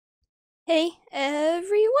Hey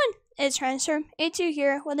everyone, it's Transform82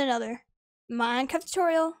 here with another Minecraft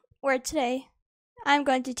tutorial where today I'm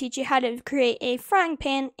going to teach you how to create a frying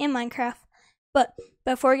pan in Minecraft. But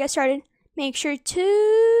before we get started, make sure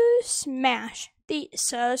to smash the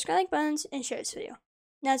subscribe buttons and share this video.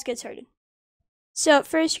 Now let's get started. So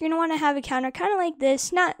first you're going to want to have a counter kind of like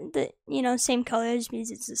this, not the same colors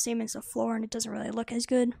because it's the same as the floor and it doesn't really look as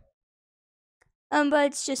good. But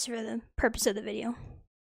it's just for the purpose of the video.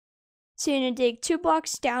 So you're going to dig 2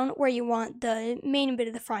 blocks down where you want the main bit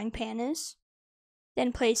of the frying pan is.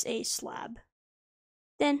 Then place a slab.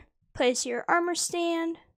 Then place your armor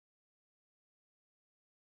stand.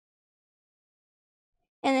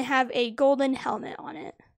 And then have a golden helmet on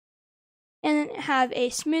it. And then have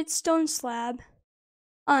a smooth stone slab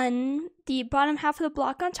on the bottom half of the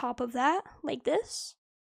block on top of that, like this.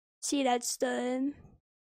 See, that's the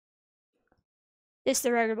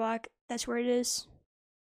regular block. That's where it is.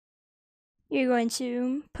 You're going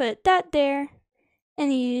to put that there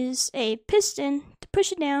and use a piston to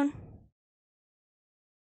push it down.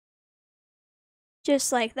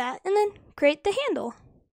 Just like that. And then create the handle.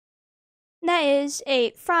 That is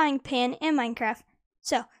a frying pan in Minecraft.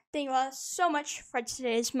 So, thank you all so much for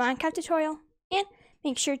today's Minecraft tutorial. And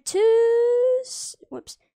make sure to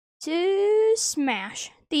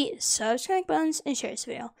smash the subscribe buttons and share this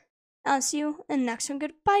video. I'll see you in the next one.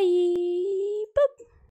 Goodbye. Boop.